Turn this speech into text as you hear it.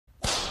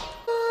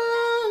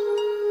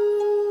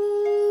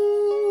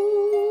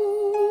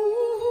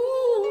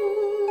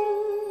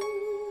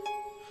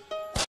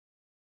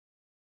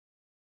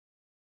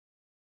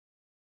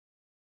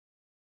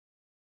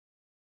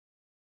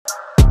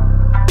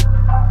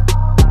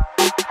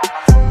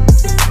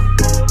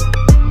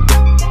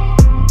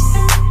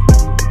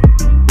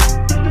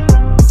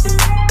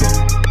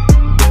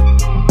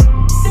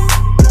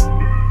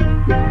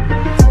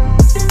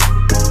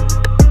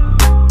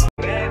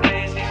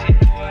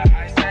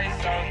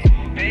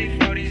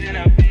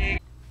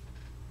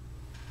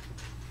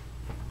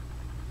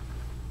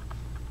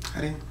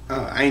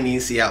I ain't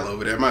even see y'all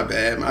over there. My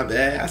bad, my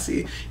bad. I see.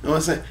 You know what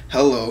I'm saying?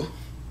 Hello.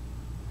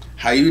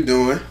 How you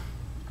doing?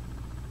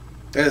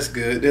 That's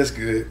good. That's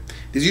good.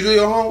 Did you do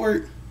your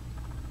homework?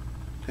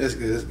 That's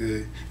good. That's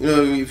good. You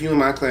know, if you in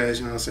my class,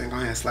 you know what I'm saying, go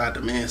ahead and slide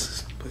them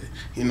answers. But,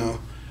 you know,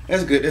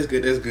 that's good. That's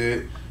good. That's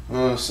good. You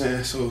know what I'm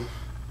saying? So,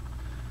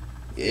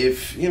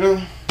 if, you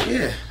know,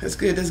 yeah, that's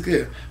good. That's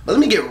good. But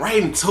let me get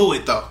right into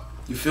it, though.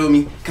 You feel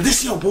me? Because this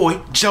is your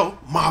boy, Joe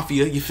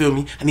Mafia. You feel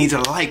me? I need you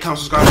to like, comment,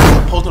 subscribe,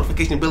 and post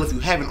notification bell if you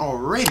haven't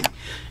already.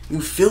 You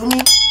feel me?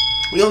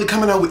 We only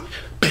coming out with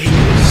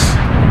bangers.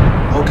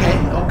 Okay?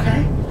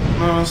 Okay? You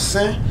know what I'm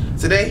saying?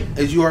 Today,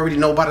 as you already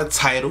know by the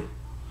title,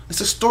 it's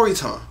a story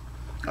time.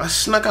 I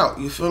snuck out,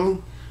 you feel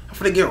me? I'm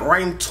finna get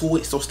right into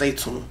it, so stay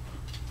tuned.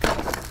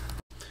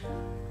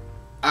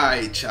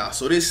 Alright, y'all,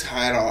 so this is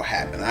how it all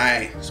happened,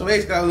 alright? So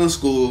basically, I was in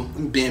school,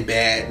 being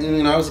bad,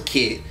 you know, I was a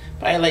kid.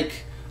 Probably like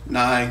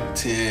 9,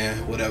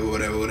 10,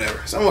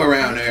 whatever. Somewhere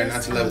around there,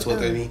 9, 10, 11, 12,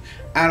 13.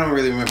 I don't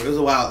really remember. It was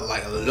a while,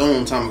 like a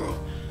long time ago.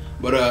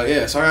 But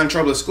yeah, so I got in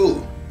trouble at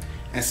school.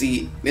 And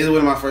see, this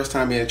wasn't my first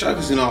time being in trouble,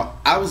 because, you know,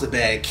 I was a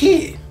bad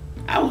kid.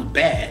 I was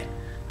bad.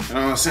 You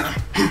know what I'm saying?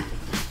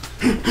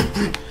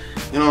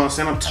 You know what I'm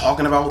saying? I'm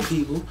talking about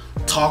people,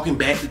 talking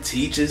back to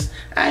teachers.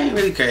 I ain't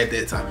really care at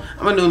that time.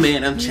 I'm a new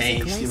man. I'm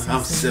changed. You know,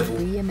 I'm civil.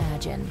 You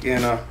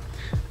know,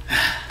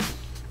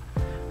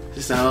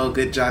 just a whole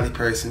good jolly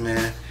person,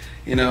 man.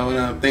 You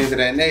know, things of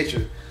that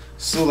nature.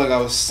 So, like I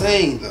was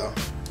saying, though,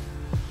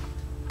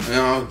 you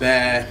know, I was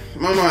bad.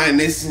 My mind,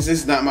 this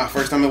is not my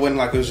first time. It wasn't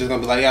like it was just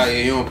gonna be like, yeah,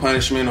 you on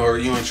punishment or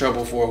you in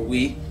trouble for a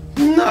week.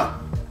 No.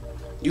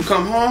 You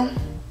come home,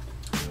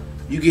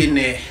 you get in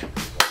there.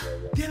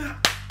 Did I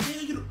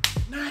tell you to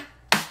not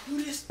do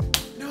this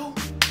no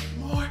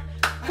more?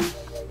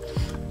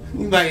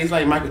 It's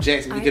like Michael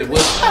Jackson. You get a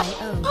whip.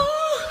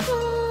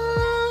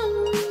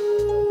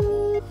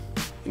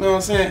 You know what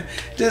I'm saying?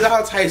 Just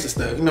all types of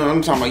stuff. You know what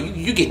I'm talking about?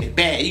 You getting it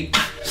bad.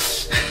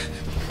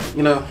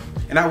 You know,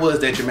 and I was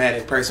that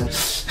dramatic person.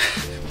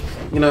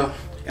 You know,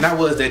 and I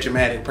was that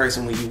dramatic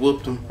person when you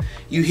whooped them.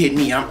 You hit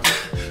me, I'm.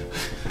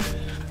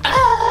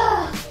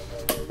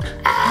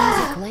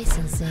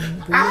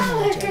 Licensing, You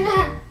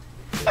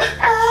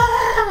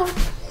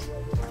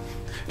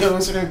know what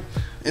I'm saying?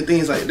 And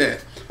things like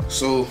that.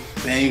 So,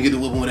 man, you get the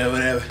whooping,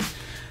 whatever.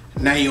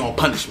 Now you're on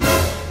punishment.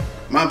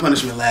 My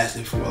punishment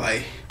lasted for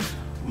like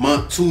a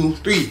month, 2,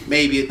 3,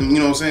 maybe. You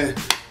know what I'm saying?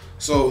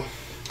 So,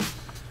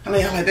 I'm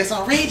like, that's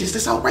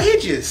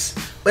outrageous.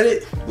 But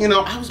it, you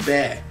know, I was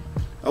bad.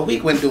 A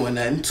week wasn't doing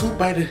nothing. 2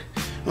 by the, you know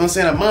what I'm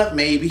saying, a month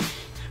maybe.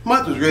 A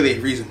month was really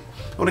a reason.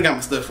 I would've got my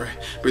stuff right.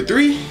 But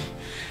 3,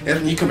 that's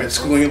when you come into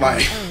school and you're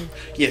like,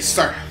 yes,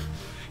 sir.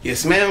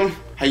 Yes, ma'am.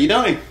 How you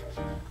doing?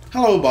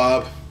 Hello,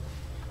 Bob.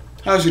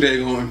 How's your day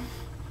going?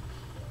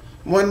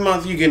 1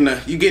 month, you getting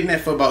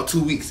that for about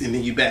 2 weeks and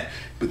then you back.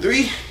 But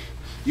 3,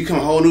 you come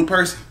a whole new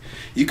person.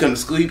 You come to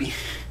school, you be,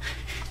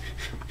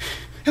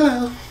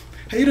 hello,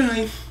 how you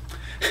doing?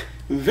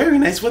 Very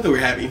nice weather we're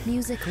having.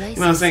 Music, you know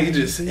what I'm saying?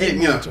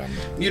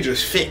 You're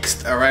just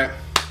fixed, all right?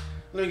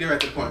 Let me get right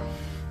to the point.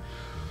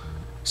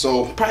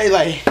 So probably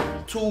like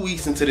 2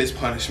 weeks into this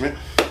punishment,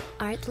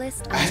 I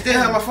still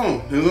have my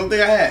phone. There's one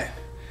thing I had.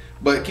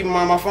 But keep in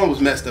mind, my phone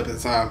was messed up at the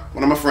time.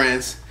 One of my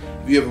friends,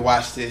 if you ever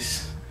watched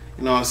this,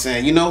 you know what I'm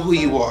saying, you know who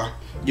you are.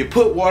 You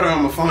put water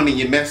on my phone and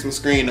you messed my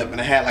screen up,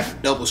 and I had like a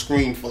double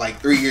screen for like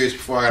 3 years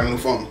before I got a new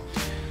phone.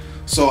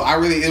 So it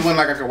wasn't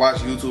like I could watch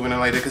YouTube and anything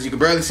like that, because you could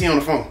barely see on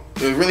the phone.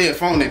 It was really a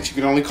phone that you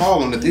could only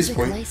call on at this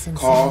point.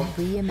 Call,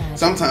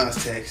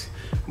 sometimes text.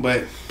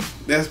 But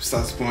that's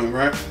besides the point,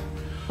 right?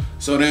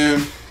 So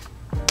then,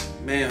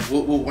 man,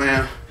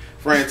 wham.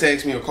 Friend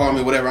text me or call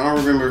me, whatever. I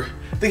don't remember.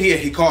 I think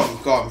he called me.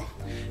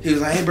 He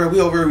was like, hey, bro, we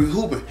over here, we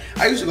hooping.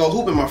 I used to go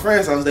hooping at my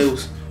friend's house. They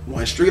was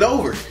 1 street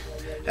over.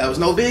 That was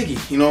no biggie,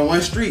 you know,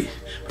 1 street.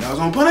 But I was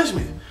on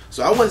punishment.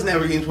 So I was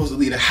never even supposed to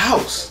leave the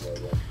house.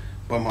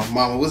 But my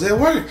mama was at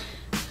work.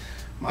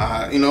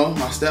 My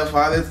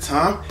stepfather at the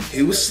time,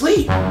 he was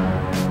asleep.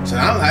 So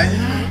I'm like,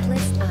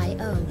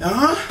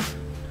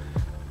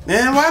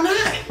 man, why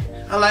not?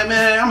 I'm like,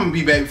 man, I'm gonna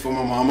be back before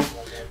my mama.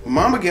 My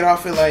mama get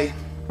off at like,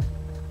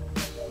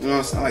 you know,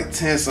 it's like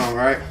 10 something,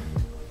 right?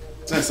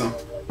 10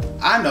 something.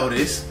 I know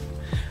this.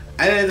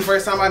 And then the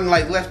first time I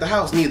left the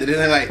house neither.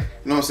 Then like, you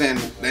know what I'm saying?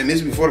 And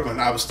this is before the point.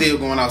 I was still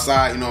going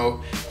outside, you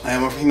know,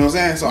 playing my, you know what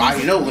I'm saying? So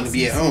I know when to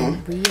be at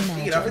home. We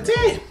get off at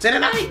 10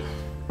 at night.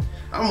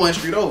 I'm 1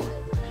 street over.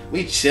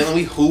 We chilling,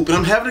 we hooping,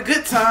 I'm having a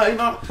good time, you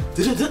know.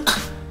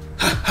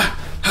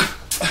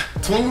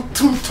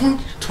 Twing.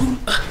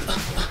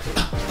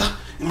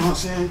 You know what I'm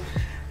saying?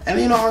 And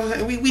you know what I'm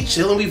saying? We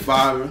chilling, we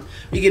vibing.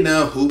 We get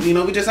done hooping, you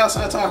know, we just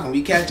outside talking.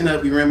 We catching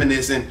up, we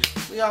reminiscing.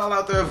 We all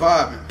out there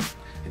vibing.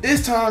 At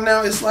this time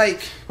now, it's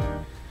like, you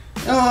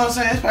know what I'm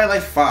saying? It's probably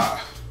like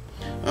 5.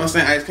 You know what I'm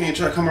saying? Ice cream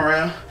truck come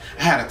around.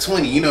 I had a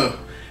 20, you know.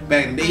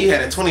 Back in the day, you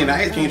had a 20 and the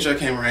ice cream truck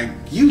came around.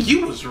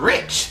 You was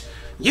rich.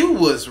 You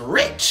was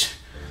rich.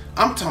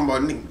 I'm talking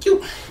about,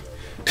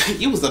 nigga,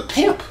 you was a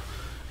pimp.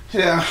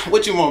 Yeah,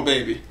 what you want,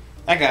 baby?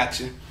 I got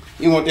you.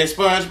 You want that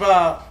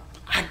SpongeBob?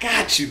 I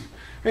got you.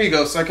 Here you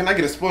go, sir. Can I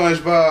get a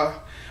SpongeBob?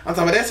 I'm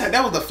talking about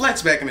that was the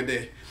flex back in the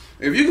day.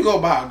 If you could go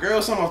buy a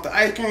girl something off the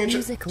ice cream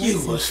truck,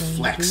 you was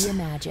flexing.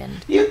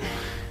 You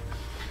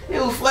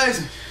was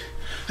flexing.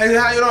 Hey,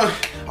 how you doing?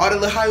 All the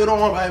little how you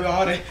doing, baby?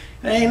 All that.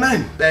 There ain't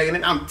nothing back in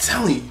it. I'm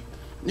telling you.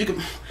 You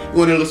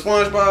want a little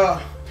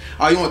SpongeBob?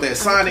 Oh, you want that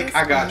Sonic?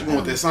 I got you. You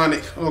want that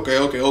Sonic?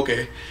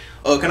 Okay.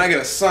 Can I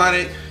get a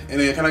Sonic? And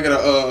then can I get a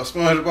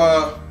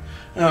SpongeBob?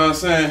 You know what I'm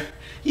saying?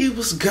 You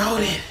was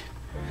goated.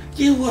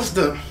 You was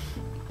the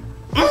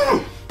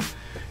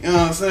You know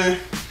what I'm saying?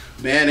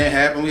 Man, that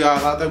happened. We all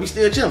out there. We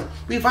still chilling.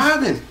 We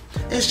vibing.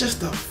 It's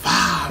just a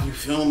vibe. You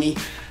feel me?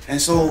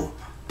 And so,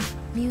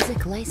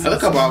 another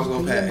couple hours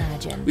go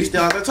past. We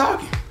still out there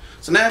talking.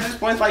 So now at this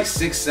point, it's like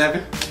 6,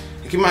 7. And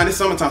keep in mind, it's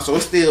summertime, so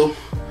it's still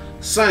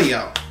sunny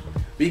out.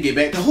 We get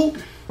back to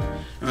hooping. You know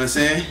what I'm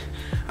saying?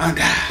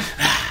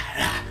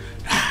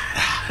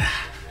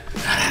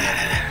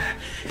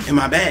 In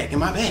my bag.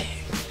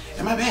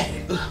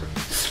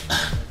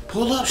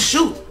 Pull up,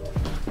 shoot.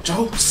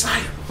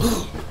 Josiah.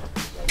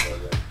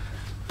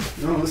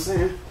 You know what I'm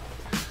saying?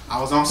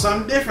 I was on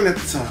something different at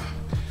the time.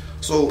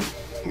 So,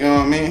 you know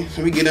what I mean?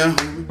 So we get done.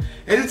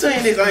 And to tell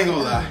you this, I ain't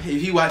gonna lie.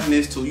 If you watching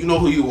this too, you know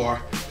who you are.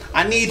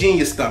 I need you in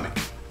your stomach.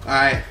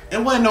 Alright?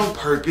 It wasn't on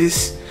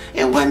purpose.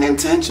 It wasn't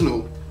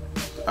intentional.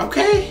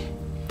 Okay?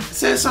 I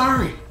said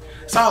sorry.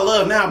 It's all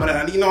love now,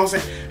 but you know what I'm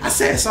saying? I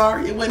said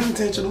sorry. It wasn't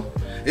intentional.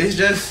 It's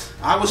just,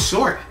 I was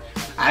short.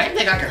 I didn't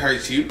think I could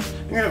hurt you.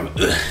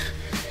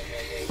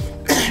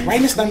 Right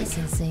in the stomach.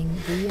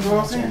 You know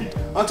what I'm saying?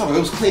 I'm talking, it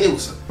was clean. It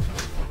was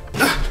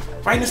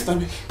right in the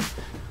stomach.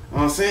 You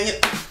know what I'm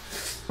saying?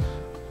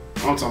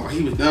 I'm talking about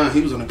he was done.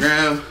 He was on the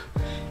ground.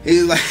 He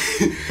was like,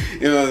 you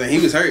know what I'm saying? He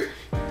was hurt.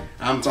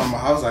 I'm talking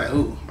about, I was like,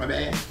 ooh, my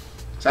bad.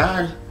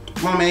 Sorry.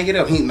 Come on, man, get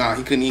up. He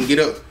couldn't even get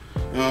up.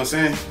 You know what I'm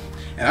saying?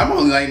 And I'm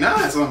only like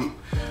 9 something.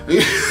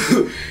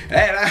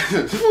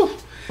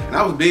 And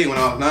I was big when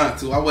I was 9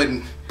 too. I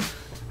wasn't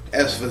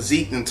as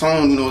physique and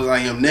tone, you know, as I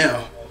am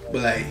now.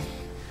 But like,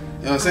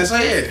 you know what I'm saying? So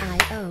yeah,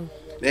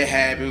 that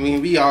happened.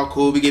 We all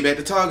cool. We get back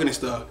to talking and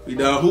stuff. We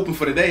done hooping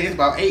for the day. It's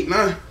about 8,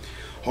 9.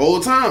 Whole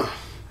time.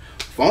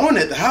 Phone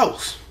at the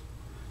house.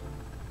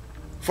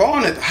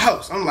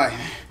 I'm like,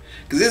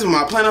 cause this is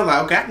my plan. I'm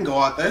like, okay, I can go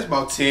out there. It's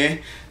about 10.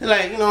 It's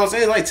like, you know what I'm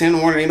saying? It's like 10 in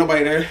the morning. Ain't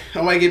nobody there.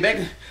 Nobody get back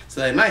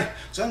till at night.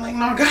 So I'm like,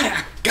 no, I got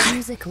it.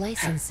 Music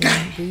licensing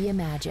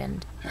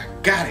reimagined. I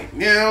got it.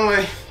 Yeah, I'm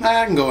like,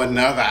 I can go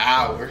another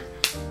hour.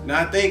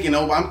 Not thinking,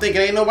 I'm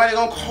thinking ain't nobody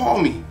gonna call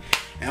me.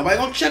 Ain't nobody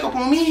gonna check up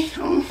on me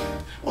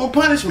on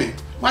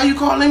punishment. Why you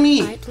calling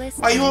me?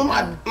 Why you on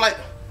my, like,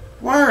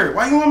 word?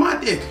 Why you on my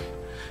dick?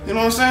 You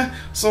know what I'm saying?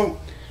 So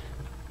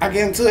I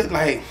get into it,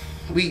 like,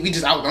 we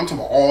just out, I'm talking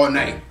about all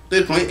night.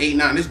 This point, 8,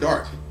 9, it's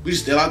dark. We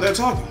just still out there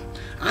talking.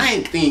 I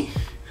ain't think,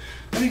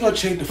 let me go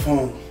check the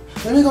phone.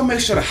 Let me go make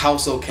sure the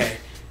house okay.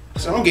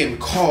 So I'm getting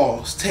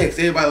calls, texts,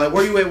 everybody like,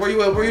 where you at, where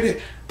you at?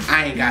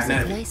 I ain't got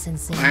nothing.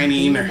 I ain't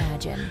even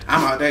there.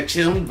 I'm out there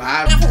chilling,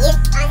 vibing.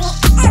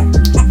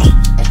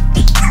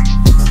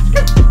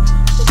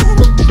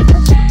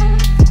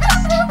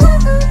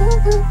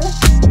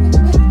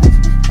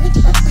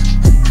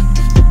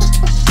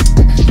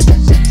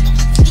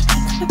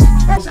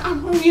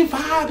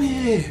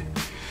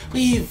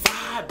 We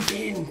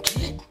vibing,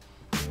 kid.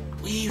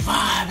 We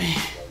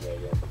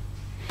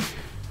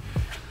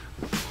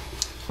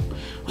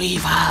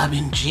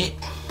vibing, jit.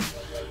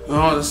 You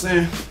know what I'm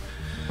saying?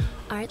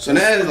 So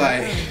now it's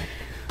like,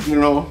 you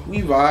know,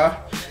 we vibe.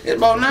 It's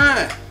about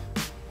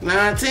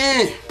 9,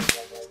 10.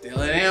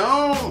 Still at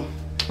home.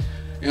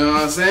 You know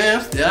what I'm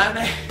saying? Still out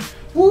there.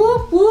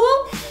 Whoop,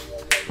 whoop.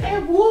 Hey,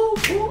 whoop,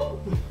 whoop.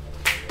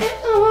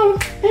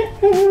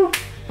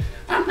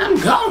 I'm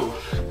gone.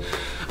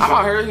 I'm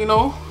out here, you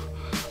know,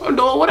 I'm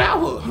doing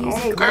whatever. I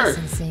don't care.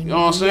 You know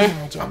what I'm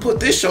saying? I put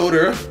this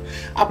shoulder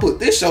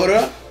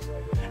up,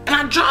 and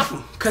I drop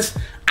him, because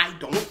I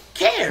don't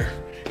care.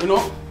 You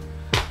know?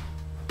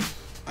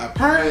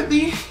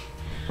 Apparently,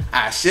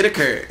 I shit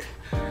occurred.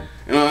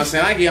 You know what I'm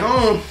saying? I get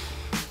home,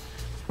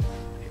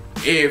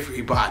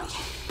 everybody.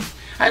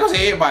 I ain't gonna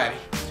say everybody.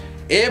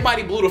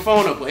 Everybody blew the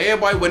phone up, but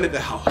everybody went at the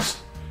house.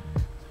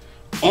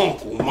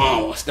 Uncle,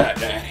 mama,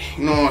 stepdaddy.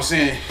 You know what I'm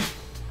saying?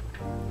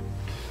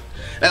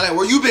 They're like,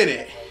 where you been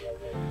at?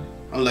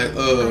 I'm like, you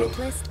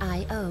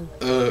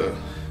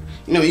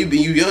know, you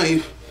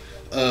young.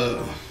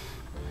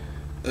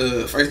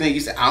 First thing you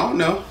said, I don't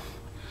know.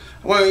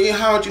 Well,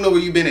 how would you know where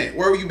you been at?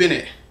 Where you been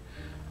at?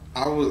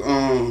 I was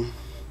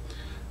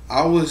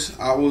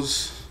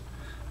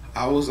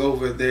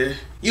over there.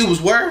 You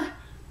was where?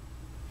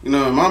 You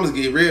know, mamas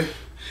get real.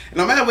 And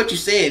no matter what you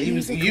said, you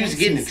was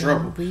getting in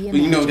trouble. But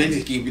you know,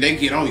 they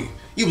get on you.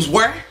 You was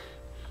where?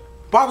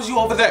 Why was you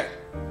over there?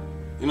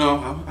 You know,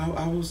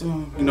 I was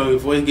you know, your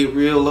voice get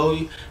real low.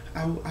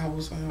 I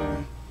was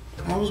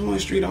 1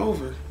 street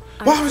over.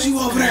 Why was you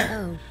over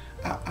there?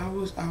 I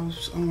was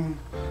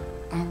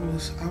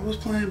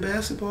playing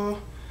basketball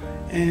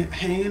and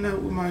hanging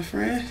out with my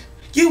friends.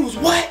 You was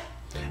what?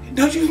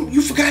 Don't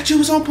you forgot you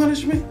was on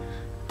punishment?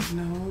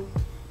 No.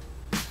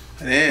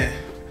 Yeah.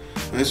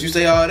 Once you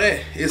say all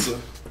that, it's a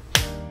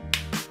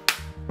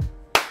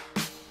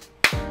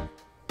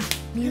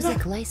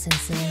music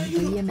licensing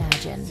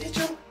reimagined.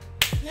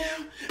 Now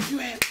you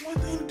had one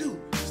thing to do: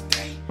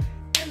 stay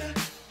in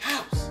the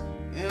house.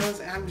 You know what I'm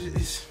saying? I'm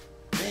just,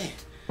 man.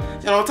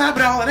 And on top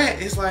of all of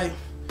that, it's like,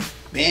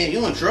 man,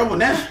 you in trouble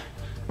now.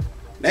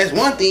 That's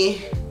one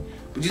thing,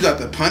 but you thought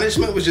the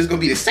punishment was just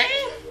gonna be the same.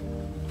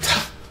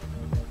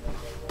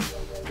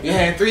 You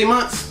had 3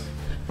 months,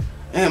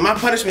 and my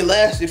punishment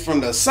lasted from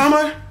the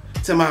summer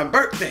to my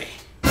birthday.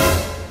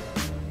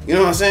 You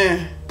know what I'm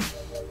saying?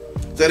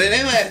 So that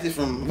it lasted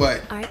from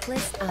what?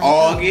 August,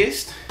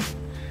 August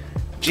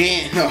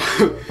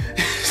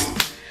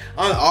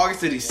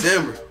to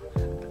December.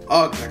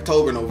 August,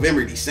 October,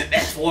 November, December.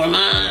 That's 4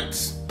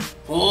 months.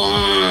 4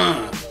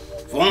 months.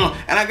 4 months.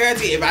 And I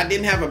guarantee if I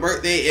didn't have a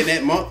birthday in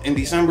that month in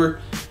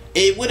December,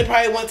 it would have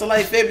probably went to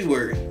like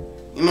February.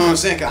 You know what I'm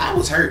saying? Cause I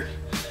was hurt.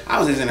 I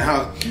was just in the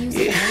house.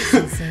 Yeah.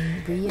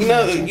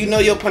 you know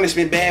your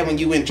punishment bad when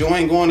you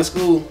enjoying going to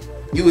school.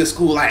 You in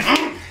school like,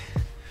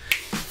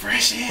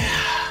 fresh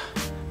air,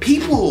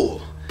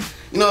 people.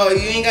 You know,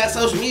 you ain't got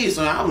social media,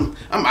 so I'm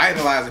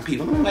idolizing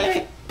people. I'm like,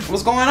 hey,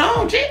 what's going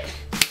on, chick?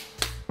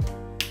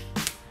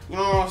 You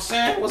know what I'm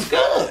saying? What's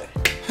good?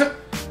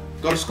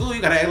 Go to school,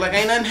 you gotta act like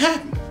ain't nothing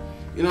happened.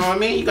 You know what I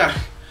mean? You gotta,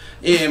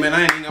 yeah, man,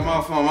 I ain't even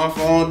got my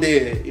phone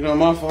dead. You know,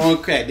 my phone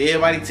cracked.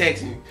 Everybody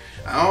texting me.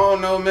 I don't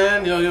know,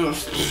 man. You know,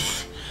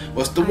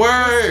 what's the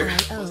word?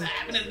 What's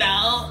happening,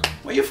 dog?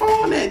 Where your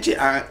phone at?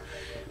 I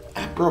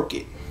broke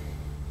it.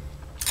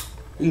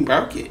 You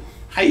broke it.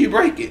 How you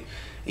break it?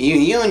 And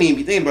you don't even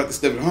be thinking about this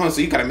stuff at home, so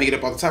you gotta make it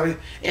up off the top of it.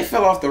 It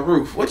fell off the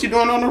roof. What you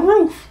doing on the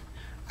roof?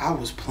 I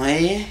was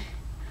playing.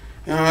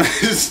 You know,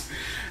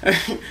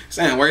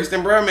 saying worse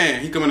than bro,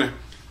 man. He coming in.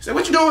 Said,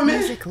 what you doing, man?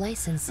 Music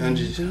licensing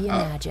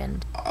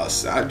reimagined.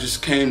 I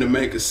just came to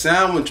make a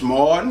sandwich,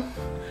 Martin.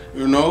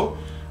 You know,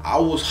 I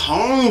was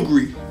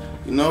hungry.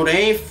 You know,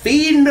 they ain't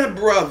feeding the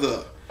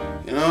brother.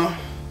 You know,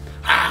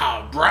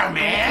 bro,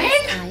 man.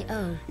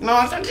 You know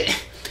what I'm saying?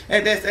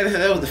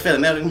 That was the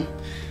feeling.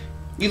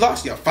 You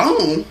lost your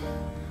phone.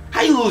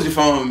 How you lose your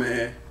phone,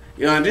 man?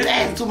 You know, just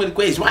asking too many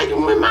questions. Why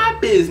you in my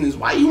business?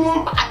 Why you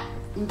on my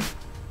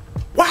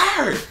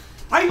word?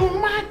 Why you on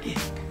my dick?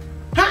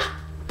 Huh?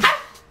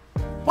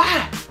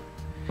 Why?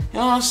 You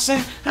know what I'm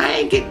saying? I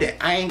ain't get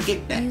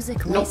that.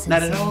 Music nope,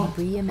 not at all.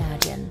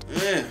 Reimagined.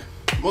 Yeah.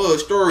 Moral of the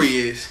story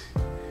is,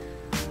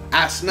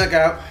 I snuck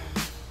out.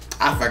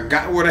 I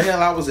forgot where the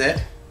hell I was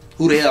at,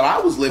 who the hell I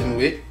was living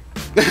with,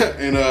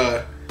 and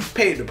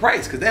paid the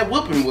price, cause that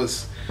whooping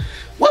was,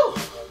 whoa.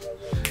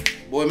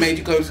 Boy made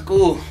you go to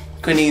school,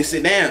 couldn't even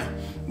sit down.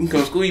 You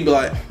come to school, you be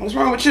like, what's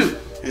wrong with you?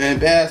 And then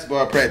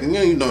basketball practice,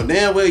 you know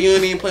damn well you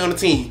don't even play on the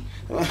team.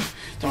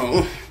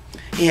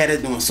 He had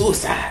us doing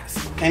suicides.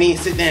 Can't even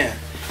sit down.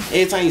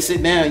 Every time you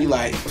sit down, you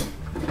like,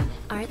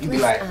 you be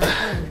like,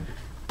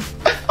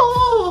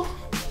 oh,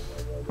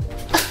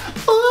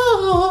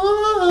 oh,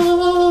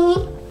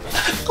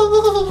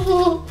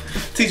 oh.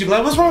 Teacher be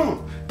like, what's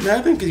wrong?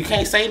 Nothing, because you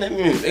can't say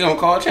nothing. They gonna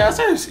call child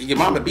service. Your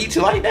mama beat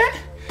you like that?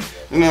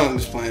 No, I'm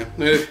just playing.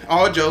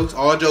 All jokes,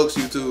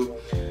 YouTube.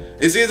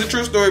 This is a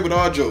true story, but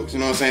all jokes. You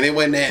know what I'm saying? They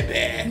wasn't that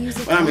bad.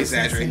 But I'm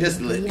exaggerating just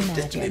a little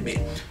bit.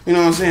 You know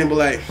what I'm saying? But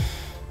like,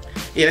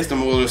 yeah, that's the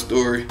moral of the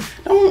story.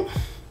 Don't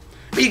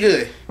be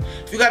good.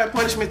 If you got a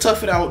punishment,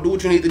 tough it out. Do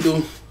what you need to do. You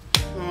know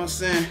what I'm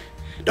saying?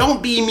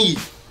 Don't be me.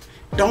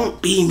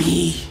 Don't be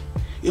me.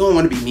 You don't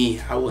want to be me.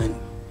 I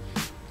wouldn't.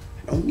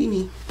 Don't be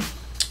me.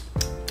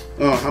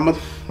 No.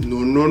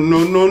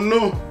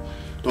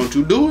 Don't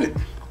you do it.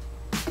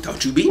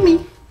 Don't you be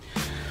me.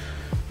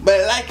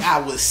 But like I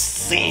was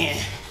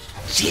saying,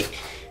 shit,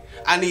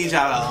 I need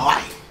y'all to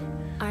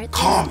like,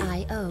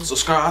 comment,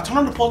 subscribe, turn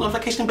on the post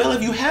notification bell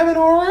if you haven't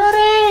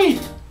already.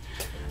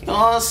 You know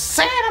what I'm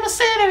saying? I'ma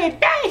say it every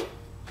day.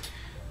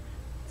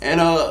 And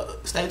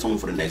stay tuned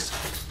for the next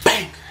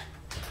bang.